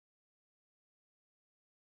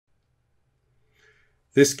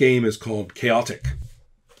This game is called Khaotic.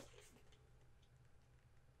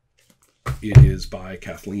 It is by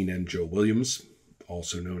Kathleen and Joe Williams,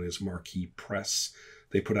 also known as Marquee Press.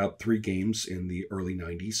 They put out 3 games in the early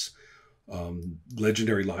 90s.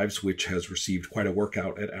 Legendary Lives, which has received quite a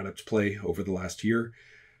workout at Adepts Play over the last year.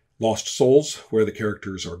 Lost Souls, where the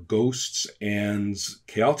characters are ghosts. And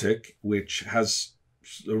Khaotic, which has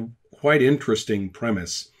a quite interesting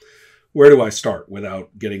premise. Where do I start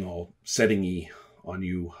without getting all setting-y on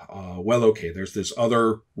you? Well, okay, there's this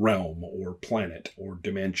other realm or planet or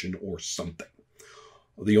dimension or something.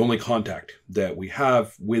 The only contact that we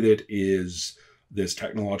have with it is this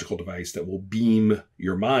technological device that will beam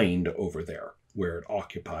your mind over there, where it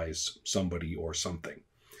occupies somebody or something.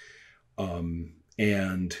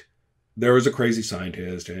 And there was a crazy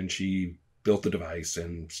scientist, and she built the device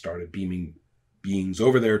and started beaming beings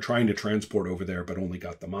over there, trying to transport over there, but only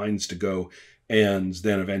got the minds to go, and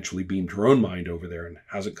then eventually beamed her own mind over there and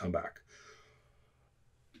hasn't come back.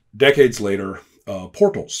 Decades later,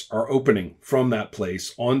 portals are opening from that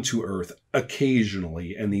place onto Earth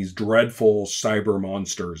occasionally, and these dreadful cyber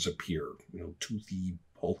monsters appear, toothy,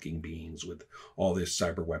 hulking beings with all this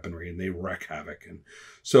cyber weaponry, and they wreak havoc. And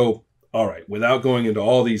so, all right, without going into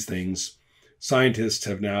all these things, scientists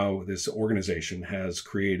have now, this organization has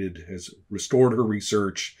restored her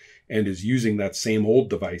research and is using that same old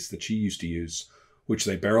device that she used to use, which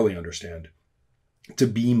they barely understand, to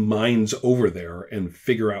beam minds over there and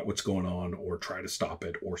figure out what's going on or try to stop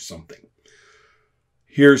it or something.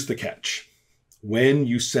 Here's the catch. When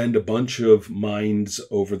you send a bunch of minds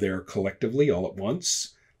over there collectively all at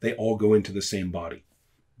once, they all go into the same body.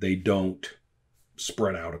 They don't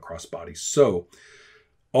spread out across bodies. So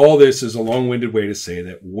all this is a long-winded way to say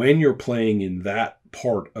that when you're playing in that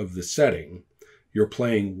part of the setting, you're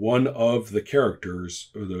playing one of the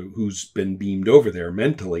characters who's been beamed over there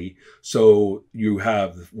mentally. So you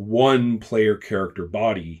have one player character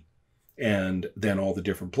body, and then all the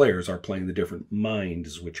different players are playing the different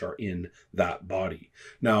minds which are in that body.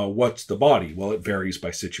 Now, what's the body? Well, it varies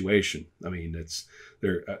by situation. I mean, it's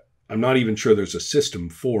there. I'm not even sure there's a system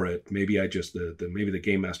for it. Maybe maybe the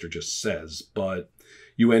game master just says, but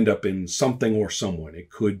you end up in something or someone. It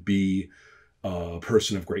could be a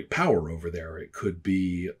person of great power over there. It could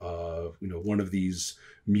be, one of these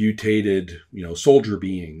mutated, soldier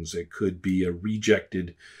beings. It could be a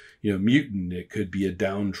rejected, mutant. It could be a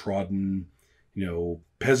downtrodden,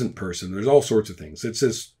 peasant person. There's all sorts of things. It's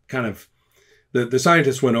this kind of, the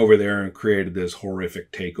scientist went over there and created this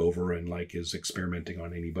horrific takeover and is experimenting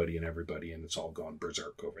on anybody and everybody, and it's all gone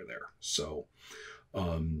berserk over there. So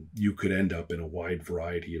you could end up in a wide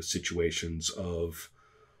variety of situations of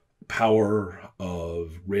power,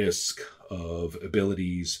 of risk, of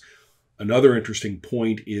abilities. Another interesting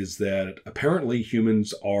point is that apparently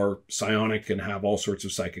humans are psionic and have all sorts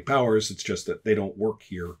of psychic powers. It's just that they don't work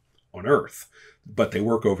here on Earth, but they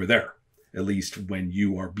work over there. At least when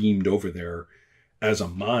you are beamed over there as a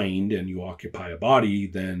mind and you occupy a body,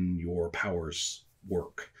 then your powers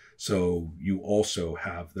work. So you also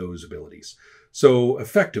have those abilities. So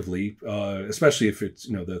effectively, especially if it's,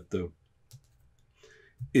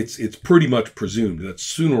 it's pretty much presumed that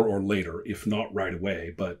sooner or later, if not right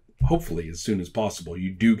away, but hopefully as soon as possible,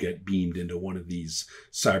 you do get beamed into one of these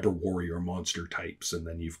cyber warrior monster types. And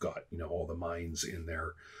then you've got, all the minds in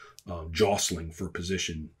there jostling for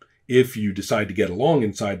position. If you decide to get along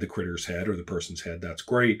inside the critter's head or the person's head, that's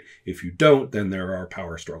great. If you don't, then there are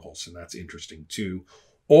power struggles, and that's interesting too.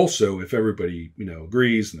 Also, if everybody,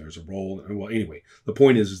 agrees and there's a role, well, anyway, the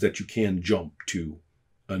point is that you can jump to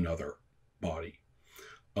another body.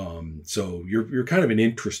 So you're kind of an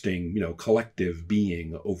interesting, collective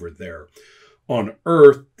being over there. On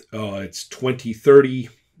Earth, it's 2030,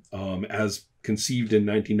 as conceived in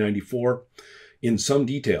 1994, in some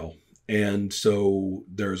detail. And so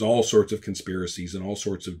there's all sorts of conspiracies and all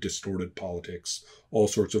sorts of distorted politics, all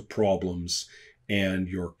sorts of problems, and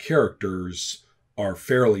your characters are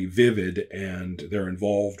fairly vivid, and they're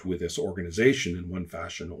involved with this organization in one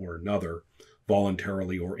fashion or another,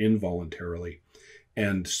 voluntarily or involuntarily.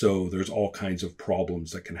 And so there's all kinds of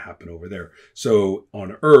problems that can happen over there. So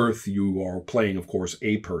on Earth, you are playing, of course,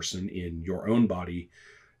 a person in your own body,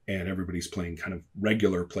 and everybody's playing kind of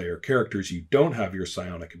regular player characters. You don't have your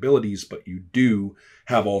psionic abilities, but you do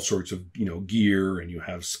have all sorts of, gear, and you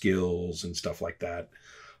have skills and stuff like that.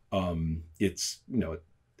 It's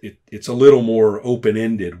a little more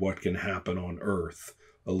open-ended what can happen on Earth,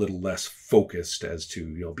 a little less focused as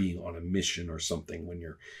to, being on a mission or something when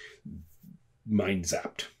you're mind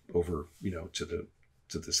zapped over, to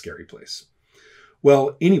the scary place.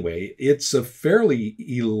 Well, anyway, it's a fairly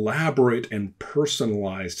elaborate and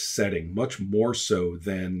personalized setting, much more so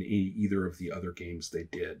than either of the other games they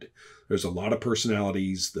did. There's a lot of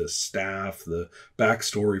personalities, the staff, the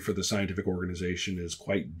backstory for the scientific organization is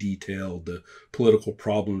quite detailed, the political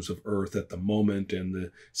problems of Earth at the moment and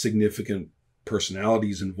the significant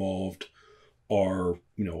personalities involved are,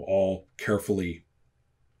 all carefully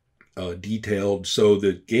detailed. So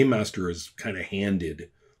the game master is kind of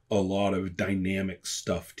handed a lot of dynamic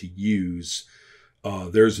stuff to use.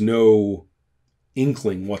 There's no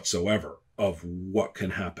inkling whatsoever of what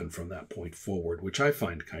can happen from that point forward, which I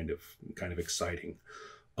find kind of exciting.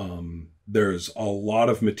 There's a lot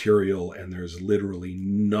of material, and there's literally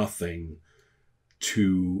nothing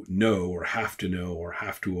to know or have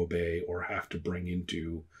to obey or have to bring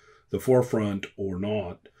into the forefront or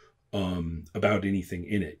not about anything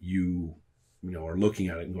in it. You are looking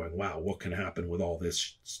at it and going, wow, what can happen with all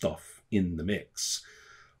this stuff in the mix?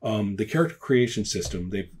 The character creation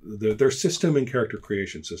system, their system and character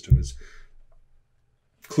creation system is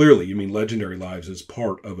clearly, Legendary Lives is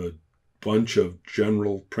part of a bunch of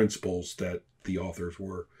general principles that the authors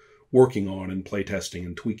were working on and playtesting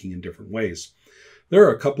and tweaking in different ways. There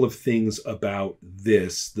are a couple of things about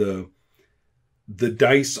this. The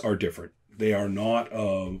dice are different. They are not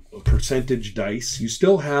a percentage dice. You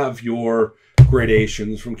still have your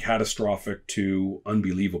gradations from catastrophic to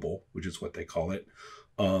unbelievable, which is what they call it,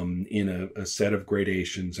 in a set of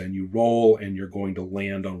gradations, and you roll and you're going to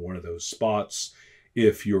land on one of those spots.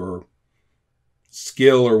 If your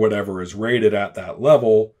skill or whatever is rated at that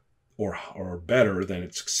level or better, then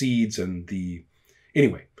it succeeds. And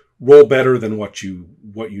anyway, roll better than what you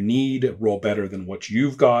need, roll better than what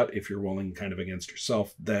you've got. If you're rolling kind of against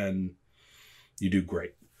yourself, then you do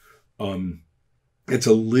great. It's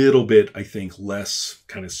a little bit, I think, less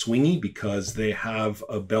kind of swingy because they have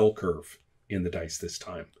a bell curve in the dice this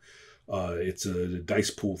time. It's a dice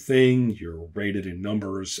pool thing. You're rated in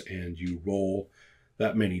numbers and you roll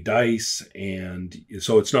that many dice. And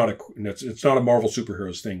so it's not a Marvel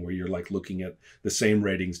superheroes thing where you're like looking at the same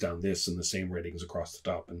ratings down this and the same ratings across the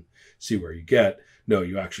top and see where you get. No,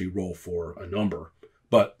 you actually roll for a number,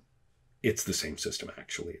 but it's the same system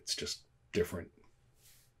actually. It's just different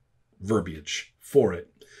verbiage for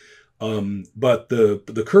it. But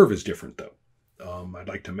the curve is different though. I'd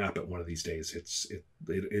like to map it one of these days.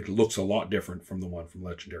 It looks a lot different from the one from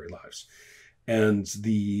Legendary Lives. And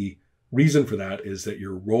the reason for that is that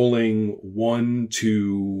you're rolling 1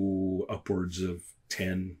 to upwards of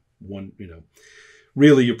 10,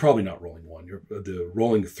 really you're probably not rolling 1. The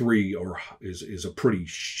rolling 3 is a pretty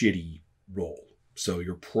shitty roll. So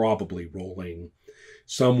you're probably rolling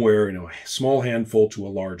somewhere, a small handful to a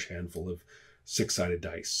large handful of 6-sided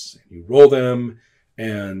dice. You roll them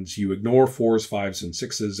and you ignore 4s, 5s, and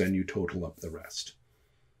 6s, and you total up the rest.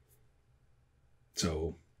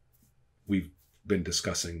 So we've been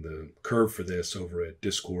discussing the curve for this over at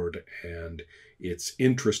Discord, and it's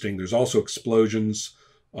interesting. There's also explosions.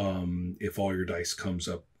 If all your dice come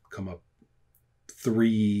up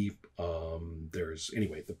 3, there's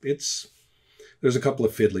a couple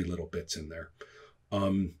of fiddly little bits in there.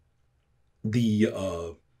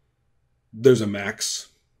 There's a max.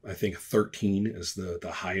 I think 13 is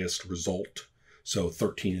the highest result. So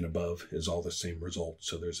 13 and above is all the same result.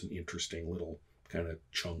 So there's an interesting little kind of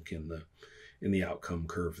chunk in the outcome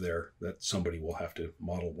curve there that somebody will have to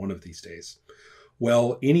model one of these days.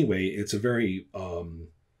 Well, anyway, it's a very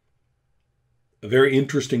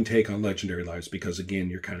interesting take on Legendary Lives because, again,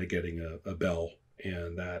 you're kind of getting a bell,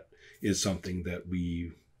 and that is something that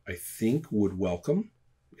I think, would welcome,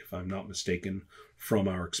 if I'm not mistaken, from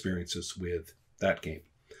our experiences with that game.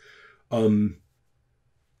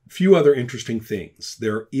 Few other interesting things.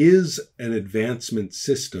 There is an advancement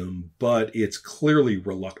system, but it's clearly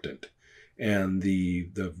reluctant. And the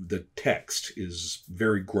text is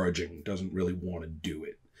very grudging, doesn't really want to do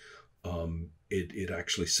it. It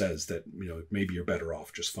actually says that, maybe you're better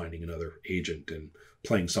off just finding another agent and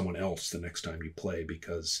playing someone else the next time you play,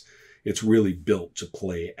 because it's really built to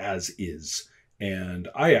play as is. And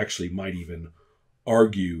I actually might even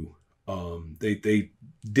argue they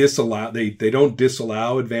don't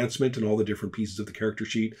disallow advancement in all the different pieces of the character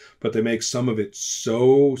sheet, but they make some of it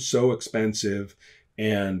so expensive.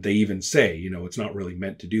 And they even say, it's not really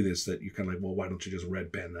meant to do this, that you're kind of like, well, why don't you just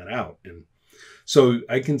red band that out? And so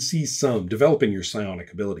I can see some developing your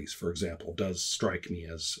psionic abilities, for example, does strike me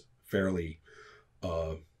as fairly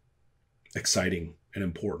exciting and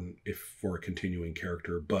important for a continuing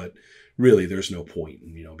character. But really, there's no point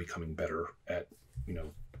in, becoming better at,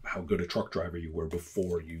 how good a truck driver you were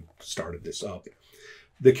before you started this up.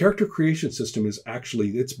 the character creation system is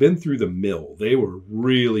actually, it's been through the mill. They were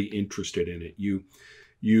really interested in it.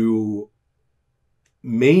 You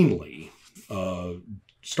mainly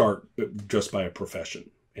start just by a profession.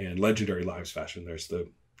 And Legendary Lives fashion, there's the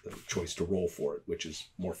choice to roll for it, which is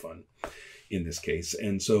more fun in this case.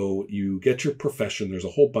 And so you get your profession. There's a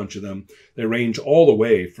whole bunch of them. They range all the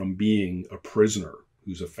way from being a prisoner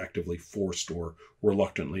who's effectively forced or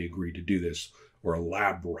reluctantly agreed to do this, or a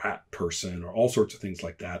lab rat person, or all sorts of things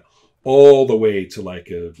like that, all the way to like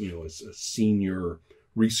a senior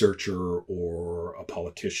researcher or a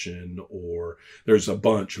politician, or there's a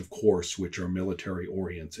bunch, of course, which are military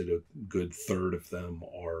oriented. A good third of them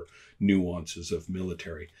are nuances of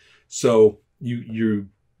military. So you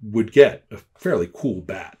would get a fairly cool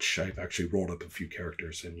batch. I've actually rolled up a few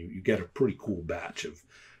characters, and you get a pretty cool batch of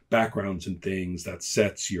backgrounds and things that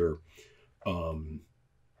sets your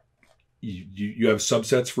you have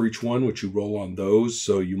subsets for each one, which you roll on those.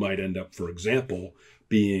 So you might end up, for example,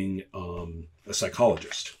 being a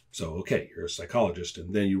psychologist. So, okay, you're a psychologist,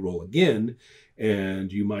 and then you roll again,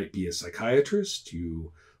 and you might be a psychiatrist,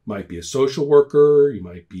 you might be a social worker, you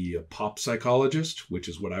might be a pop psychologist, which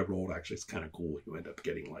is what I rolled. Actually, it's kind of cool. You end up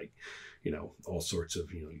getting like, all sorts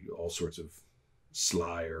of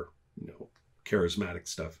sly or, charismatic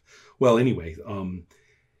stuff. Well, anyway,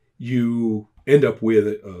 you end up with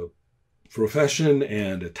a profession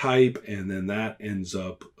and a type, and then that ends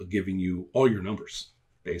up giving you all your numbers.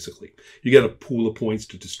 Basically, you get a pool of points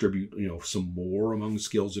to distribute, some more among the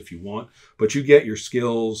skills if you want, but you get your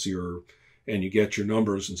skills, and you get your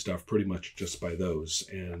numbers and stuff pretty much just by those.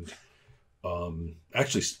 And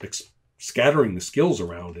actually, scattering the skills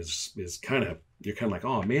around is you're kind of like,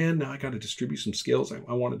 oh man, now I got to distribute some skills.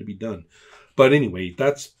 I want it to be done. But anyway,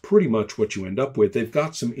 that's pretty much what you end up with. They've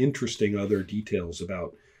got some interesting other details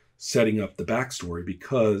about setting up the backstory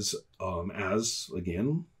because, as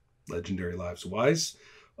again, Legendary Lives wise,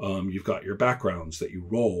 you've got your backgrounds that you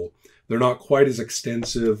roll. They're not quite as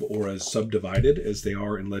extensive or as subdivided as they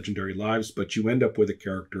are in Legendary Lives, but you end up with a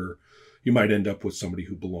character. You might end up with somebody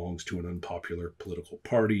who belongs to an unpopular political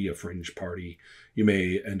party, a fringe party. You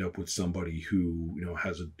may end up with somebody who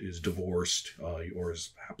is divorced or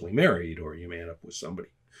is happily married, or you may end up with somebody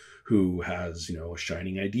who has a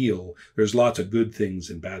shining ideal. There's lots of good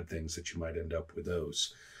things and bad things that you might end up with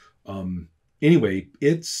those. Anyway,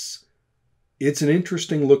 it's an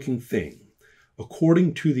interesting looking thing.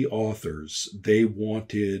 According to the authors, they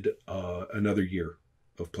wanted another year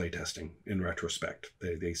of playtesting in retrospect.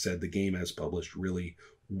 They said the game as published really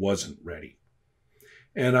wasn't ready.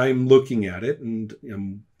 And I'm looking at it and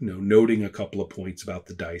I'm noting a couple of points about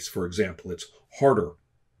the dice. For example, it's harder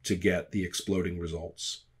to get the exploding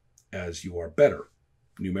results as you are better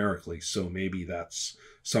numerically. So maybe that's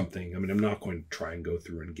something. I mean, I'm not going to try and go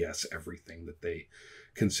through and guess everything that they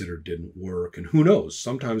considered didn't work. And who knows?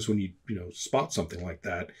 Sometimes when you spot something like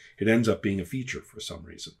that, it ends up being a feature for some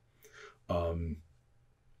reason.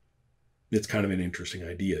 It's kind of an interesting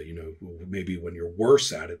idea. Maybe when you're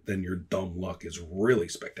worse at it, then your dumb luck is really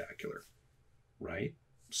spectacular, right?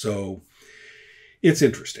 So it's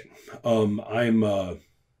interesting. I'm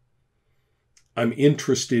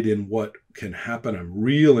interested in what can happen. I'm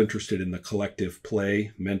real interested in the collective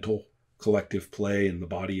play, mental collective play in the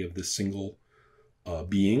body of this single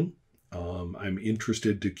being. I'm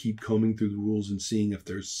interested to keep combing through the rules and seeing if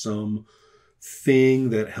there's some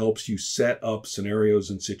thing that helps you set up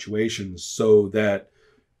scenarios and situations so that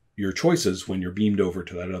your choices when you're beamed over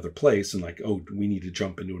to that other place and like, oh, we need to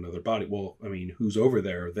jump into another body. Well, I mean, who's over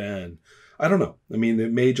there then? I don't know. I mean,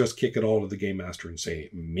 it may just kick it all to the game master and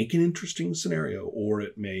say, make an interesting scenario, or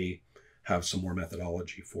it may have some more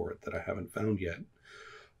methodology for it that I haven't found yet.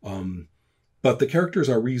 But the characters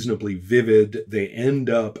are reasonably vivid. They end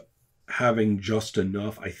up having just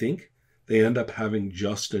enough, I think, they end up having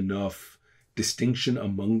just enough distinction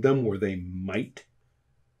among them where they might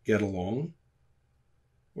get along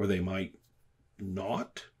or they might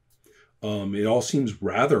not. It all seems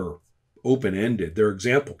rather open-ended. Their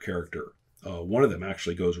example character, one of them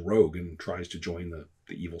actually goes rogue and tries to join the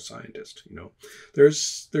evil scientist.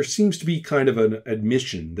 There seems to be kind of an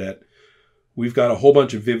admission that we've got a whole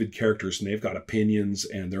bunch of vivid characters and they've got opinions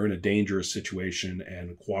and they're in a dangerous situation,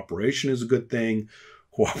 and cooperation is a good thing.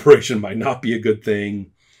 Cooperation might not be a good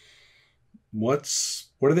thing. What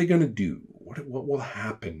are they going to do? What will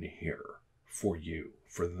happen here for you,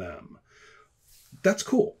 for them? That's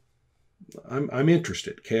cool. I'm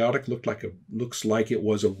interested. Khaotic looks like it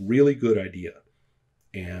was a really good idea,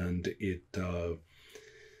 and it.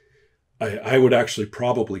 I would actually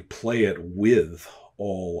probably play it with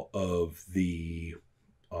all of the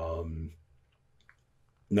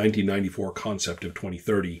 1994 concept of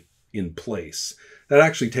 2030 in place. That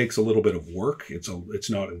actually takes a little bit of work. It's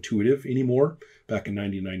not intuitive anymore. Back in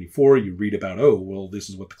 1994, you read about, oh, well, this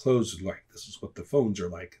is what the clothes are like, this is what the phones are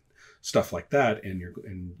like, stuff like that, and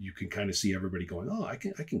you can kind of see everybody going, oh, I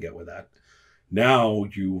can get with that. Now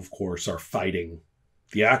you, of course, are fighting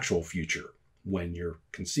the actual future when you're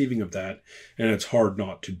conceiving of that, and it's hard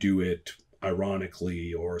not to do it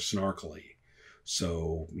ironically or snarkily.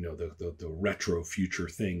 So, the retro future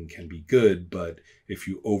thing can be good, but if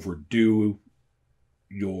you overdo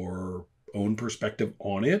your own perspective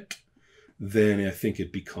on it, then I think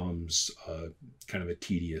it becomes kind of a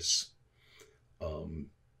tedious,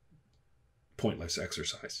 pointless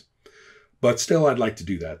exercise. But still, I'd like to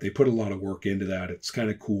do that. They put a lot of work into that. It's kind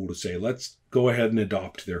of cool to say, let's go ahead and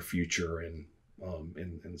adopt their future and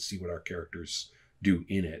see what our characters do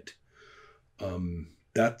in it.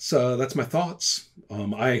 That's my thoughts.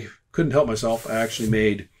 I couldn't help myself. It's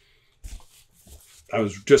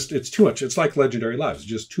too much. It's like Legendary Lives. It's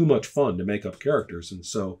just too much fun to make up characters. And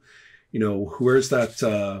so, where's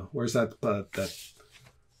that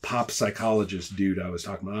pop psychologist dude I was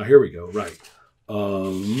talking about? Oh, here we go. Right.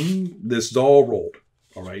 This is all rolled.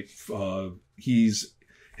 All right.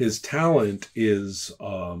 His talent is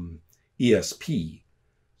ESP.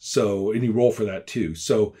 So, and you roll for that too.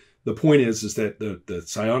 So the point is that the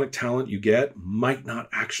psionic talent you get might not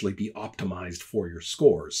actually be optimized for your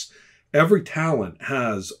scores. Every talent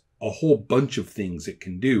has a whole bunch of things it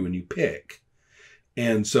can do, and you pick.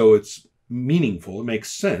 And so it's meaningful. It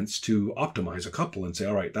makes sense to optimize a couple and say,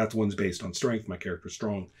 all right, that one's based on strength. My character's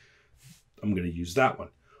strong. I'm going to use that one.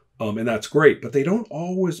 And that's great, but they don't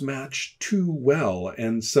always match too well.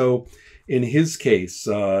 And so in his case,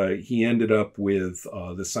 he ended up with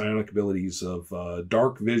the psionic abilities of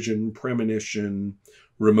dark vision, premonition,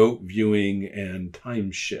 remote viewing, and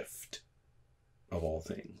time shift, of all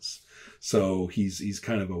things. So he's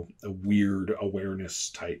kind of a weird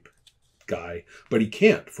awareness type guy, but he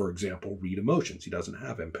can't, for example, read emotions. He doesn't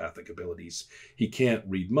have empathic abilities. He can't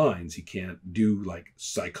read minds. He can't do like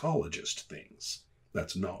psychologist things.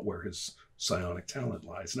 That's not where his psionic talent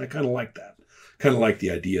lies. And I kind of like that. Kind of like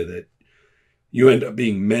the idea that you end up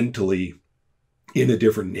being mentally in a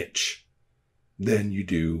different niche than you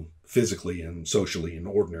do physically and socially in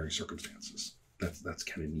ordinary circumstances. That's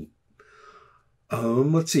kind of neat.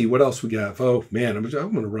 Let's see what else we got. Oh man, I'm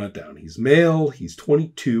going to run it down. He's male. He's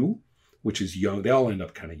 22, which is young. They all end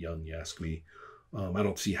up kind of young, you ask me. I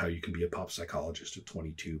don't see how you can be a pop psychologist at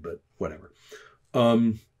 22, but whatever.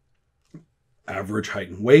 Average height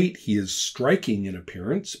and weight. He is striking in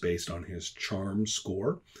appearance based on his charm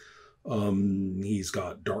score. He's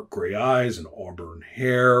got dark gray eyes and auburn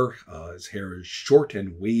hair. His hair is short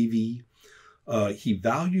and wavy. He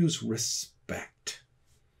values respect.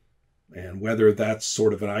 And whether that's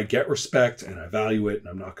sort of an I get respect and I value it and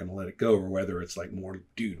I'm not going to let it go, or whether it's like more,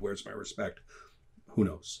 dude, where's my respect? Who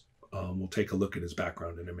knows? We'll take a look at his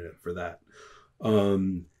background in a minute for that.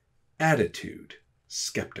 Attitude,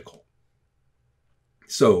 skeptical.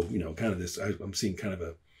 So, kind of this, I'm seeing kind of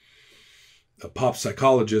a pop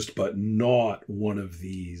psychologist, but not one of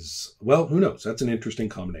these. Well, who knows? That's an interesting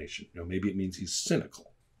combination. Maybe it means he's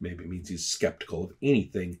cynical. Maybe it means he's skeptical of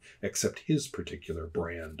anything except his particular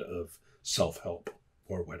brand of self-help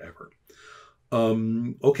or whatever.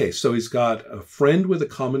 Okay, so he's got a friend with a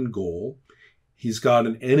common goal. He's got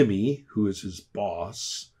an enemy who is his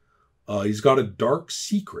boss. He's got a dark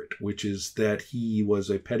secret, which is that he was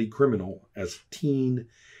a petty criminal as a teen.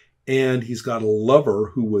 And he's got a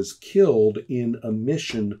lover who was killed in a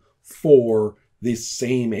mission for this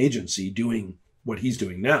same agency doing what he's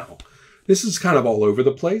doing now. This is kind of all over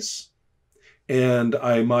the place. And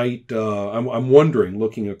I might, I'm wondering,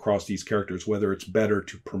 looking across these characters, whether it's better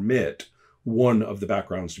to permit one of the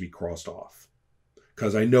backgrounds to be crossed off.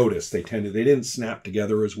 Because I noticed they didn't snap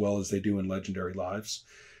together as well as they do in Legendary Lives.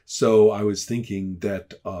 So I was thinking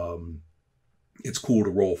that it's cool to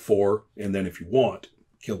roll 4, and then if you want,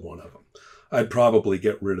 kill one of them. I'd probably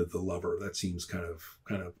get rid of the lover. That seems kind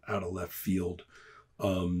of out of left field.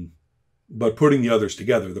 But putting the others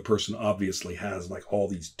together, the person obviously has like all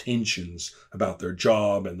these tensions about their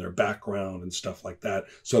job and their background and stuff like that.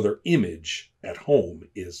 So their image at home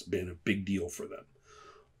has been a big deal for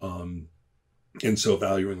them. And so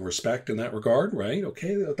valuing respect in that regard, right?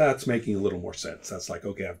 Okay, that's making a little more sense. That's like,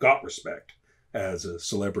 okay, I've got respect as a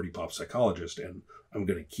celebrity pop psychologist and I'm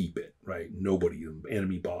going to keep it, right? Nobody,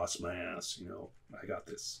 enemy boss, my ass, I got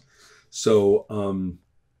this. So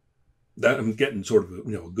that I'm getting sort of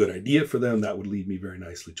a good idea for them. That would lead me very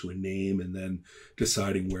nicely to a name and then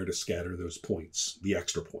deciding where to scatter those points, the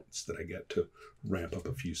extra points that I get to ramp up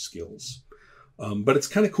a few skills. But it's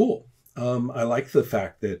kind of cool. I like the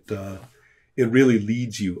fact that it really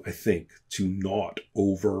leads you, I think, to not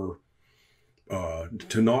overvalue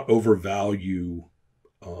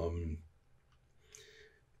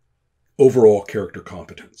overall character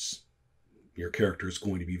competence. Your character is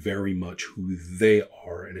going to be very much who they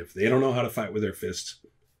are, and if they don't know how to fight with their fists,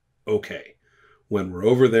 okay. When we're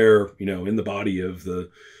over there, in the body of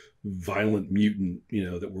the violent mutant,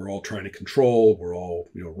 that we're all trying to control, we're all,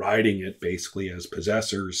 riding it basically as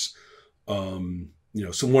possessors.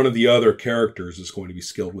 So one of the other characters is going to be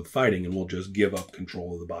skilled with fighting, and we'll just give up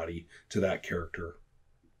control of the body to that character,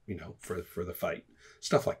 for the fight,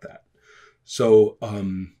 stuff like that. So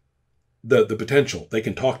the potential, they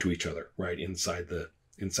can talk to each other right inside the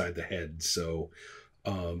head. So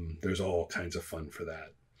there's all kinds of fun for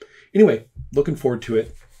that. Anyway, looking forward to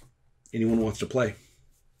it. Anyone wants to play?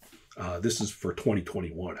 This is for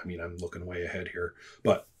 2021. I mean, I'm looking way ahead here,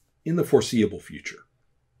 but in the foreseeable future,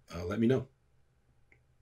 let me know.